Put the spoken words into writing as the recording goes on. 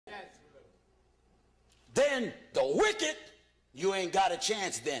then the wicked, you ain't got a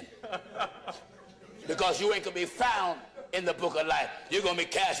chance then. Because you ain't gonna be found in the book of life. You're gonna be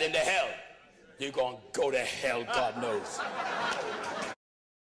cast into hell. You're gonna go to hell, God knows.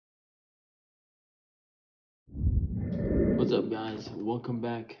 What's up, guys? Welcome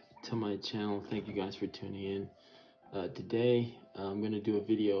back to my channel. Thank you guys for tuning in. Today I'm going to do a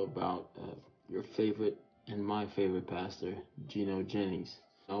video about your favorite and my favorite pastor, Gino Jennings.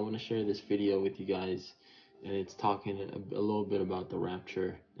 I want to share this video with you guys, and it's talking a little bit about the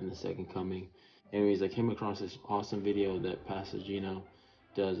rapture and the second coming. Anyways, I came across this awesome video that Pastor Gino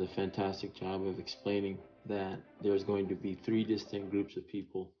does a fantastic job of explaining that there's going to be three distinct groups of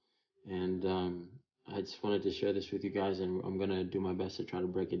people, and I just wanted to share this with you guys, and I'm going to do my best to try to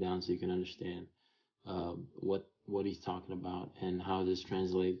break it down so you can understand what he's talking about and how this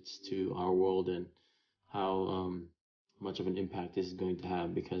translates to our world and how much of an impact this is going to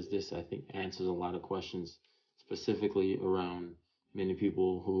have, because this, I think, answers a lot of questions specifically around many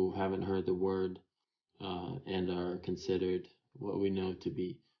people who haven't heard the word and are considered what we know to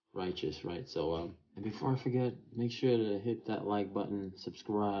be righteous, right? So and before I forget, make sure to hit that like button,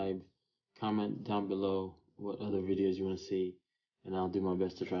 subscribe, comment down below what other videos you want to see, and I'll do my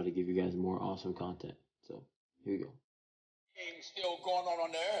best to try to give you guys more awesome content. So here we go. Still going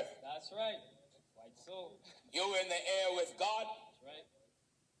on the earth. That's right. Quite so. You're in the air with God. That's right.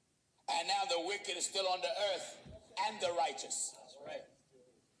 And now the wicked is still on the earth and the righteous. That's right.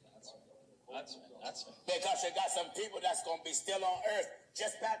 That's right. Because you got some people that's going to be still on earth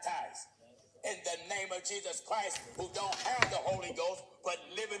just baptized in the name of Jesus Christ, who don't have the Holy Ghost, but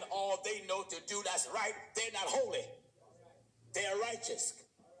living all they know to do that's right. They're not holy. They're righteous.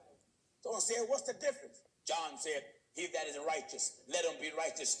 So I said, what's the difference? John said, he that is righteous, let him be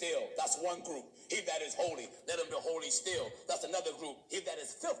righteous still. That's one group. He that is holy, let him be holy still. That's another group. He that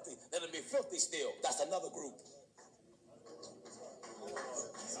is filthy, let him be filthy still. That's another group.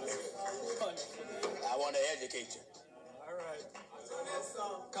 I want to educate you. All right.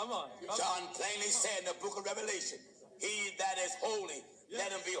 Come on. John plainly said in the book of Revelation, he that is holy,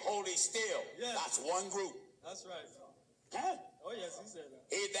 let him be holy still. Yes. That's one group. That's right. Huh? Oh, yes, he said that.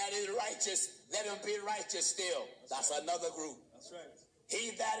 He that is righteous, let him be righteous still. That's another group. That's right.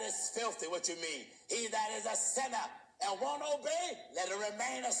 He that is filthy, what you mean? He that is a sinner and won't obey, let him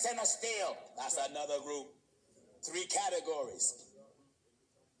remain a sinner still. That's another group. Three categories.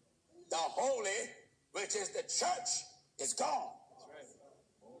 The holy, which is the church, is gone. That's right.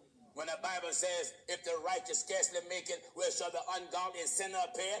 When the Bible says, if the righteous scarcely make it, where shall the ungodly and sinner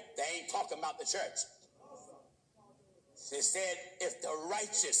appear? They ain't talking about the church. They said, if the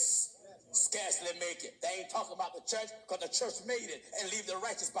righteous scarcely make it. They ain't talking about the church, because the church made it and leave the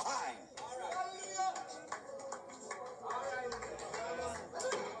righteous behind.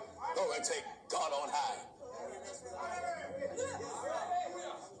 Go and take God on high.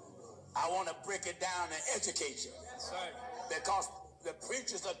 I want to break it down and educate you. That's right. Because the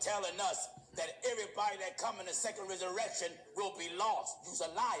preachers are telling us that everybody that come in the second resurrection will be lost. You's a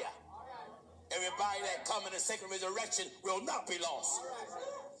liar. Everybody that come in the second resurrection will not be lost.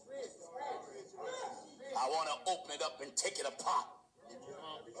 I want to open it up and take it apart.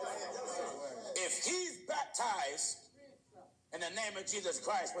 If he's baptized in the name of Jesus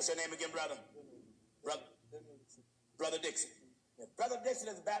Christ, what's your name again, brother? Brother Dixon. If Brother Dixon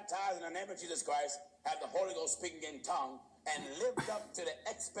is baptized in the name of Jesus Christ, had the Holy Ghost speaking in tongue, and lived up to the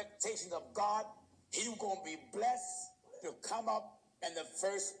expectations of God, he's going to be blessed to come up in the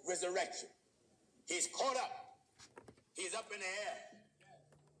first resurrection. He's caught up. He's up in the air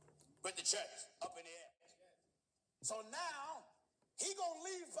with the church, up in the air. So now, he's going to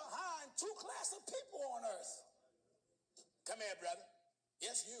leave behind two classes of people on earth. Come here, brother.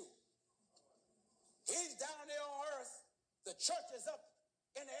 Yes, you. He's down there on earth. The church is up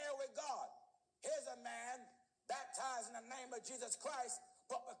in the air with God. Here's a man baptized in the name of Jesus Christ,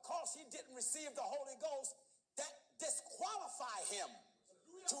 but because he didn't receive the Holy Ghost, that disqualified him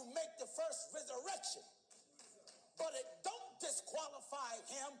to make the first resurrection. But it don't disqualify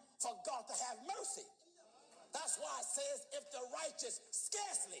him for God to have mercy. That's why it says, if the righteous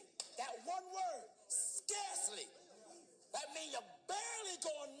scarcely, that one word, scarcely, that means you barely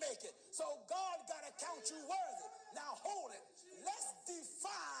gonna make it. So God gotta count you worthy. Now hold it. Let's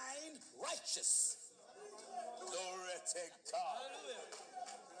define righteous. Glory to God.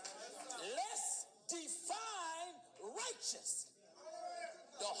 Let's define righteous.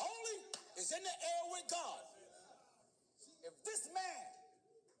 The holy is in the air with God. If this man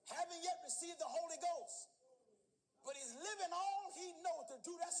haven't yet received the Holy Ghost, but he's living all he knows to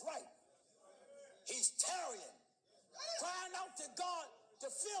do that's right, he's tarrying, crying out to God to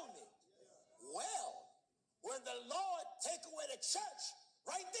fill me. Well, when the Lord take away the church,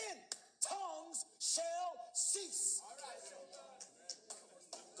 right then, tongues shall cease.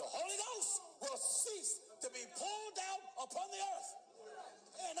 The Holy Ghost will cease to be poured out upon the earth.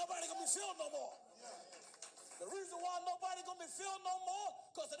 Ain't nobody gonna be filled no more. The reason why nobody gonna be filled no more,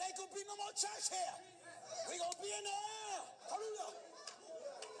 because there ain't gonna be no more church here. We gonna be in the air. Hallelujah.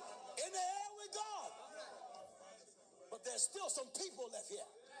 In the air with God. But there's still some people left here.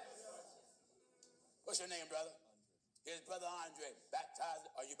 What's your name, brother? Here's Brother Andre. Baptized.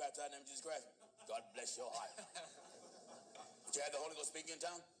 Are you baptized in the name of Jesus Christ? God bless your heart. Did you have the Holy Ghost speaking in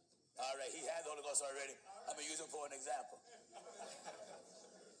tongue? All right, he had the Holy Ghost already. I'm going to use him for an example.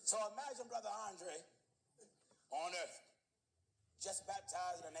 So imagine Brother Andre on earth, just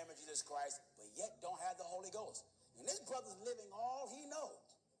baptized in the name of Jesus Christ, but yet don't have the Holy Ghost. And this brother's living all he knows.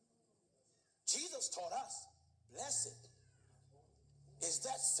 Jesus taught us, blessed is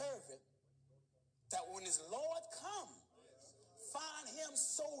that servant that when his Lord come, find him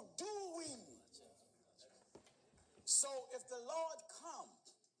so doing. So if the Lord come,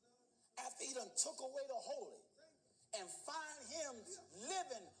 after he done took away the holy, and find him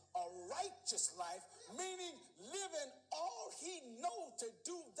living a righteous life, meaning living all he knows to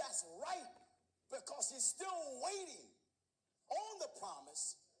do that's right, because he's still waiting on the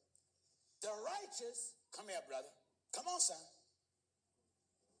promise, the righteous, come here, brother, come on, son.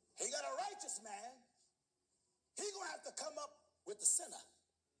 He got a righteous man, he's going to have to come up with the sinner.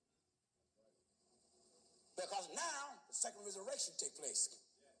 Because now, the second resurrection take place.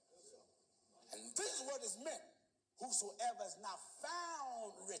 And this is what is meant. Whosoever is not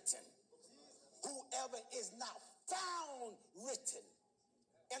found written. Whoever is not found written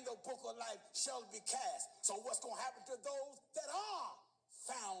in the book of life shall be cast. So what's going to happen to those that are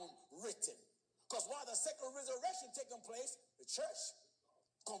found written? Because while the second resurrection taking place, the church is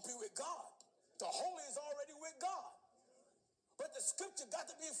going to be with God. The holy is already with God. But the scripture got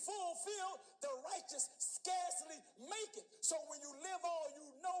to be fulfilled. The righteous scarcely make it. So when you live all you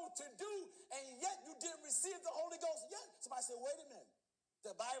know to do, and yet you didn't receive the Holy Ghost yet, somebody say, wait a minute.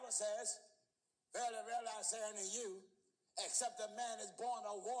 The Bible says, verily, verily, I say unto you, except a man is born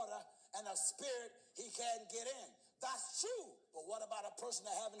of water and of spirit, he can't get in. That's true. But what about a person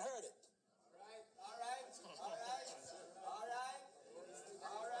that haven't heard it? All right.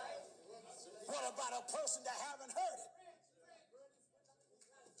 What about a person that haven't heard it?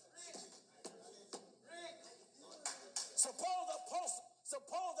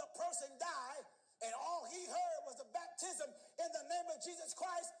 Suppose a person died and all he heard was the baptism in the name of Jesus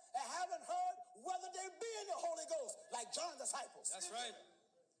Christ and haven't heard whether they be in the Holy Ghost, like John's disciples. That's right.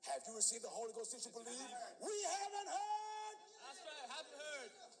 Have you received the Holy Ghost since you believe? We haven't heard. That's right. Haven't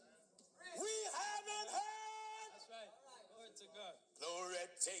heard. We haven't heard. That's right. Glory to God. Glory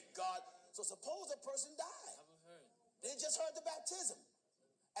to God. So suppose a person died. Haven't heard. They just heard the baptism.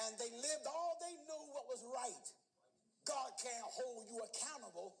 And they lived all they knew what was right. God can't hold you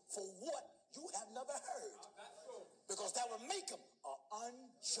accountable for what you have never heard. Because that would make him an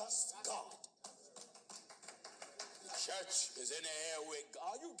unjust God. The church is in the air with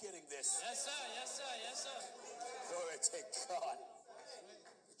God. Are you getting this? Yes, sir. Yes, sir. Yes, sir. Glory to God.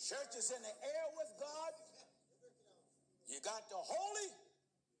 The church is in the air with God. You got the holy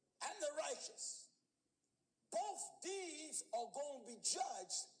and the righteous. Both deeds are going to be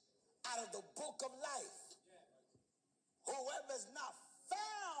judged out of the book of life. Whoever is not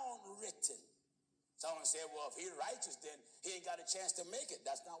found written. Someone said, well, if he's righteous, then he ain't got a chance to make it.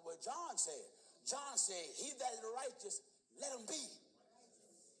 That's not what John said. John said, he that is righteous, let him be.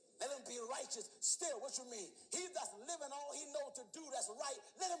 Let him be righteous still. What you mean? He that's living all he knows to do that's right,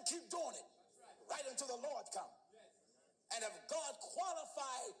 let him keep doing it. Right until the Lord come. And if God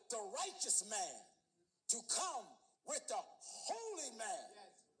qualified the righteous man to come with the holy man,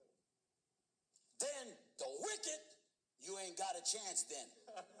 then the wicked, you ain't got a chance then.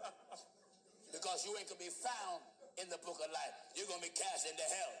 Because you ain't going to be found in the book of life. You're going to be cast into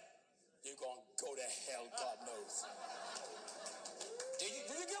hell. You're going to go to hell, God knows. Do you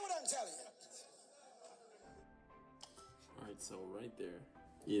get what I'm telling you? All right, so right there,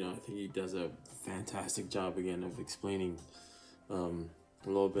 I think he does a fantastic job again of explaining a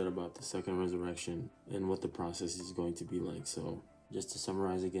little bit about the second resurrection and what the process is going to be like. So just to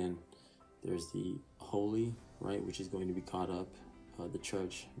summarize again, there's the holy, right, which is going to be caught up, the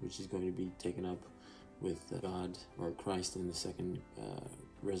church, which is going to be taken up with God or Christ in the second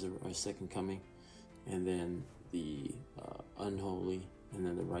second coming, and then the unholy and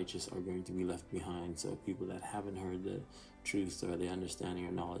then the righteous are going to be left behind. So people that haven't heard the truth or the understanding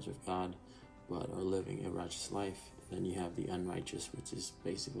or knowledge of God but are living a righteous life. Then you have the unrighteous, which is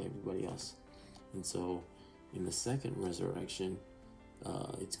basically everybody else. And so in the second resurrection,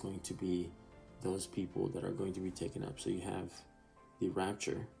 it's going to be those people that are going to be taken up. So you have the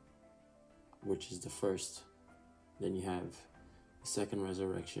rapture, which is the first. Then you have the second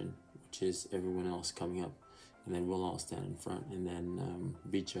resurrection, which is everyone else coming up. And then we'll all stand in front and then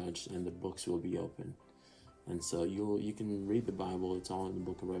be judged, and the books will be open. And so you can read the Bible. It's all in the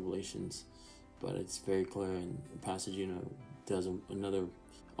book of Revelations, but it's very clear, and Pastor Gino does another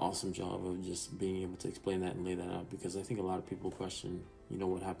awesome job of just being able to explain that and lay that out, because I think a lot of people question,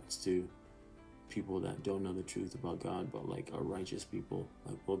 what happens to people that don't know the truth about God, but like are righteous people.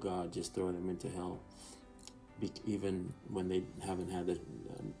 Like, will God just throw them into hell even when they haven't had the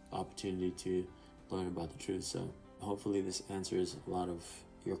opportunity to learn about the truth? So hopefully this answers a lot of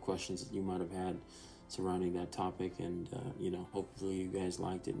your questions that you might have had surrounding that topic, and hopefully you guys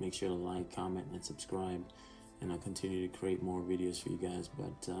liked it. Make sure to like, comment, and subscribe, and I'll continue to create more videos for you guys.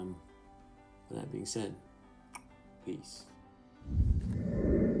 But with that being said, peace.